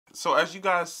So as you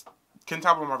guys can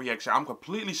tell by my reaction, I'm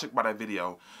completely shook by that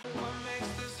video.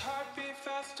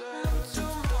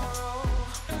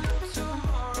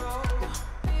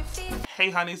 Hey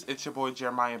honeys, it's your boy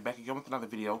Jeremiah back again with another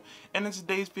video. And in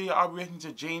today's video, I'll be reacting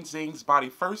to Jane Zhang's Body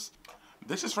First.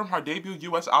 This is from her debut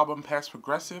US album, Past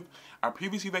Progressive. I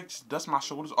previously reacted to Dust My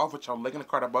Shoulders Off, which I'll link in the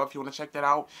card above if you want to check that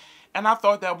out. And I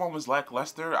thought that one was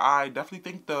lackluster. I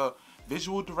definitely think the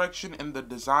visual direction and the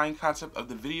design concept of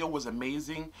the video was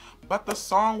amazing, but the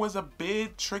song was a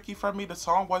bit tricky for me. The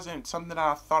song wasn't something that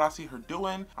I thought I'd see her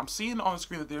doing. I'm seeing on the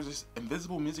screen that there's this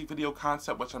invisible music video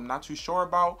concept, which I'm not too sure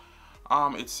about.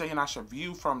 It's saying I should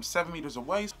view from 7 meters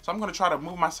away, so I'm going to try to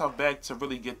move myself back to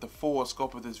really get the full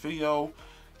scope of this video.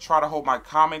 Try to hold my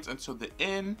comments until the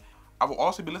end. I will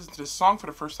also be listening to this song for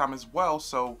the first time as well,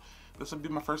 so this will be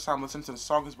my first time listening to the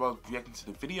song as well as reacting to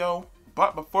the video.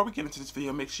 But before we get into this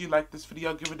video, make sure you like this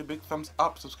video, give it a big thumbs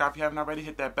up, subscribe if you haven't already,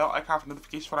 hit that bell icon for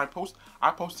notifications when I post.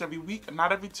 I post every week,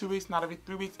 not every 2 weeks, not every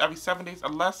 3 weeks, every 7 days or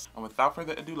less. And without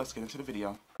further ado, let's get into the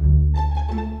video.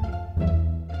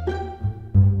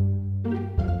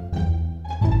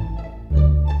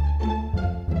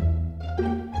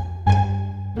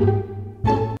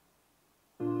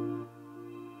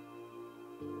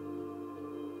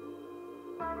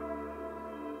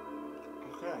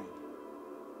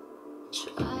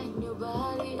 Trying your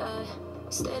body, I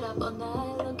stayed up all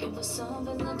night looking for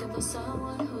something, looking for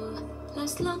someone who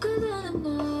lasts longer than a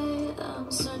night. I'm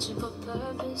searching for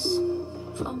purpose,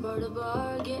 from bar to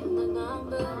bar, getting the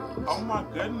numbers. Oh my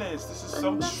goodness, this is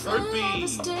so trippy.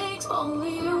 Mistakes,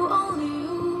 only you, only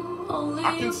you, only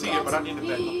I can see it, but I need to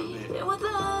back up a bit. Been with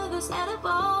others and I've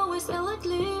always felt like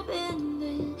living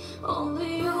in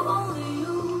only you, only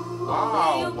you,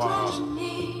 only you pleasure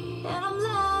me, and I'm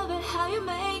loving how you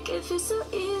make it feel so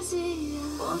easy.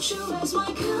 Won't you as my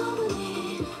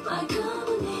company,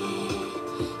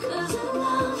 cause I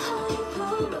love how you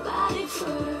put my body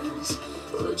first.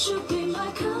 Would you be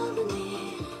my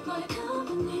company,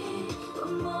 for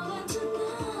more than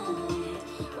tonight,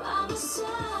 by my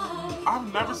side?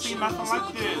 I've never seen nothing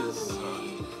like this.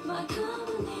 My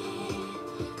company,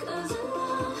 cause I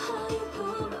love how you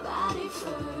put my body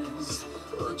first.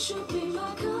 Would you be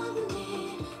my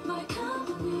company,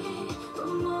 for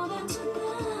more than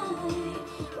tonight,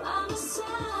 by my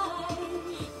side,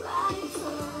 body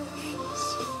first,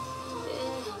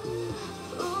 yeah,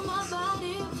 put my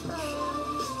body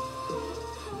first,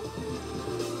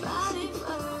 body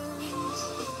first,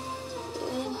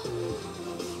 yeah.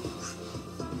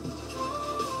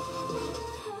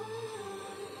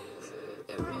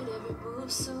 You read every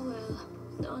move so well,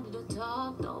 don't need to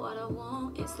talk, know what I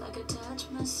want, it's like I touch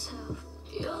myself.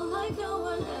 You're like no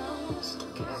one else,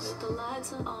 don't care if the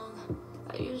lights are on,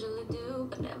 I usually do,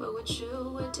 but never with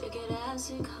you, we take it as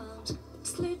it comes.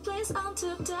 Sleep plays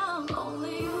until down,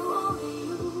 only you, only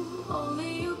you,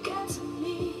 only you get to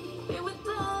me. Been with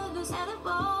others and I've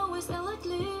always felt like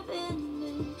living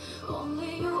in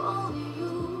only you, only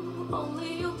you,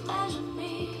 only you pleasure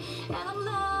me, and I'm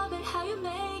loving how you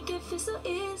make it feel so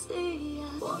easy.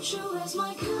 Won't you as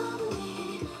my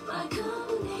company,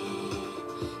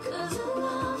 cause I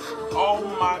love how you Oh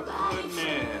put my body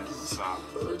goodness. first.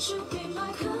 Would you be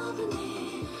my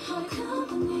company,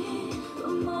 for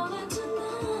more than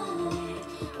tonight,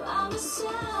 by my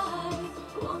side?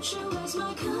 Won't you as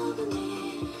my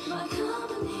company,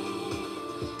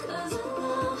 cause I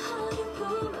love how you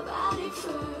put my body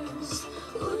first.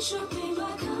 Would you be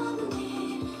my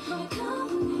company,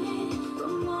 for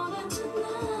more than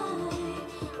tonight,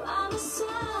 by my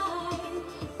side,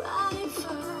 body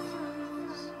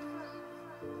first.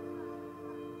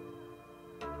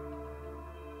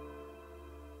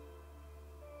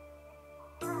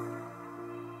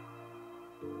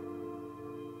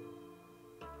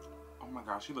 Oh my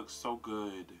gosh, she looks so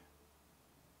good.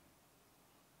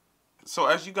 So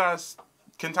as you guys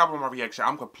can tell by my reaction,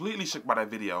 I'm completely shook by that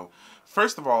video.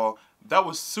 First of all, that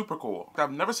was super cool.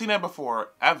 I've never seen that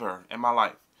before, ever, in my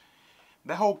life.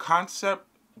 That whole concept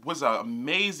was an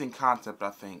amazing concept,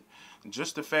 I think.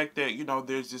 Just the fact that, you know,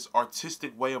 there's this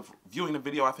artistic way of viewing the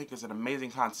video, I think is an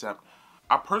amazing concept.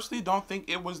 I personally don't think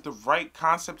it was the right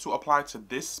concept to apply to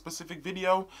this specific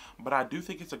video, but I do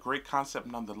think it's a great concept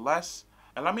nonetheless.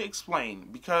 And let me explain,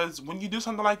 because when you do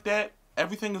something like that,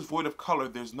 everything is void of color.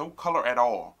 There's no color at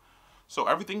all. So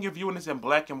everything you're viewing is in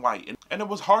black and white. And it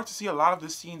was hard to see a lot of the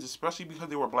scenes, especially because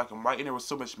they were black and white and there was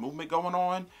so much movement going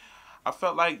on. I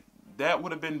felt like that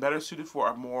would have been better suited for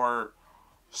a more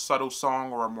subtle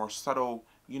song or a more subtle,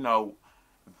 you know,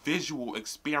 visual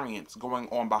experience going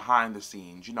on behind the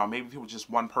scenes. You know, maybe if it was just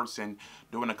one person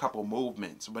doing a couple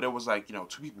movements, but it was like, you know,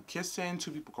 two people kissing,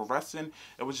 two people caressing.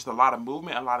 It was just a lot of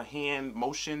movement, a lot of hand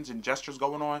motions and gestures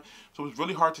going on. So it was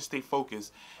really hard to stay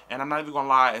focused. And I'm not even gonna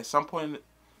lie, at some point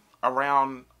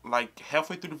around like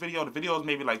halfway through the video is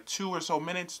maybe like 2 or so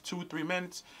minutes, 2 or 3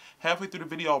 minutes. Halfway through the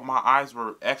video, my eyes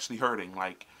were actually hurting,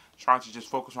 like trying to just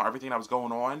focus on everything that was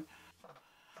going on.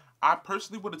 I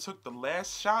personally would have took the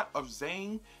last shot of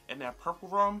Zhang in that purple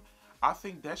room. I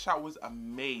think that shot was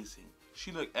amazing.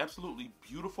 She looked absolutely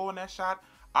beautiful in that shot.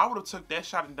 I would have took that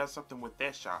shot and done something with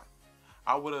that shot.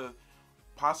 I would have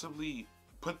possibly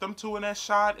put them two in that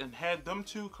shot and had them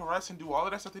two caress and do all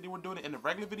of that stuff that they were doing in the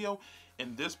regular video,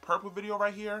 in this purple video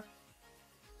right here.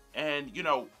 And, you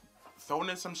know, throwing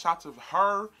in some shots of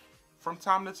her from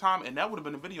time to time, and that would have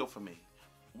been a video for me.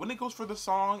 When it goes for the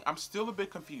song, I'm still a bit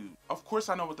confused. Of course,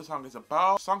 I know what the song is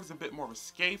about. The song is a bit more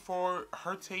risque for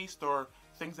her taste, or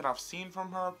things that I've seen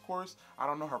from her, of course. I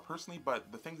don't know her personally, but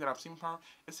the things that I've seen from her,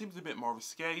 it seems a bit more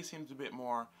risque, seems a bit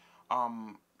more,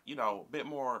 you know, a bit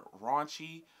more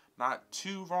raunchy. Not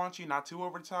too raunchy, not too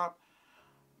over the top.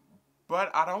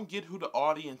 But I don't get who the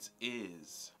audience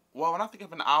is. Well, when I think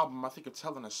of an album, I think of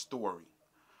telling a story.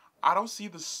 I don't see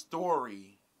the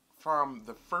story from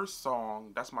the first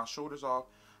song, That's My Shoulders Off,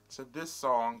 to this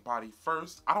song, Body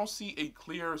First. I don't see a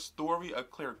clear story, a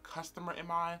clear customer in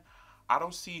mind. I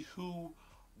don't see who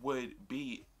would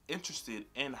be interested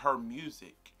in her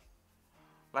music.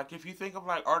 Like if you think of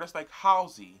like artists like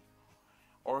Halsey,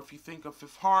 or if you think of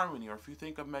Fifth Harmony, or if you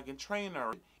think of Meghan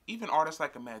Trainor, even artists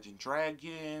like Imagine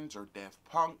Dragons or Daft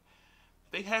Punk,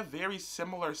 they have very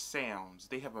similar sounds.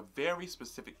 They have a very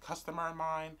specific customer in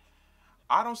mind.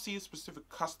 I don't see a specific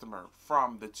customer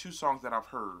from the two songs that I've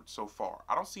heard so far.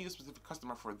 I don't see a specific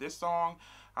customer for this song.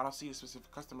 I don't see a specific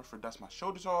customer for Dust My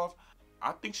Shoulders Off.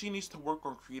 I think she needs to work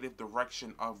on creative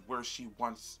direction of where she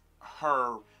wants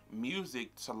her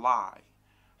music to lie.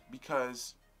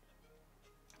 Because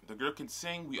the girl can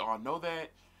sing, we all know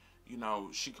that. You know,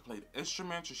 she can play the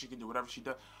instruments or she can do whatever she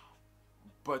does.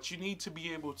 But you need to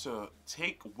be able to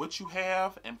take what you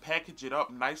have and package it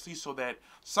up nicely so that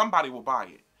somebody will buy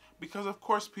it. Because of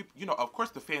course people, you know, of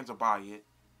course the fans will buy it,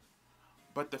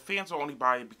 but the fans will only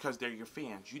buy it because they're your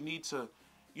fans. You need to,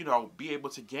 you know, be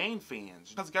able to gain fans.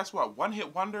 Because guess what?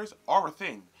 One-hit wonders are a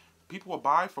thing. People will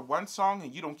buy for one song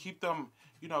and you don't keep them,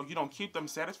 you know, you don't keep them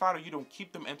satisfied or you don't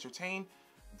keep them entertained.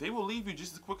 They will leave you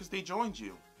just as quick as they joined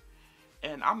you.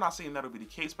 And I'm not saying that'll be the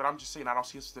case, but I'm just saying I don't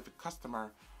see a specific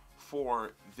customer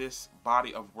for this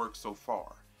body of work so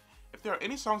far. If there are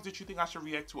any songs that you think I should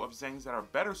react to of Zhang's that are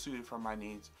better suited for my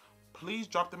needs, please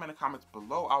drop them in the comments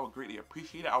below. I would greatly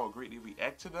appreciate it. I would greatly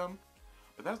react to them.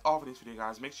 But that's all for this video,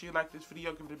 guys. Make sure you like this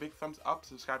video, give it a big thumbs up,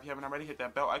 subscribe if you haven't already, hit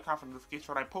that bell icon for notifications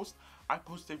when I post. I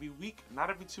post every week, not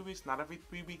every 2 weeks, not every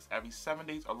 3 weeks, every 7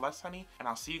 days or less, honey. And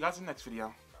I'll see you guys in the next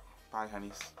video. Bye,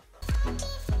 honeys.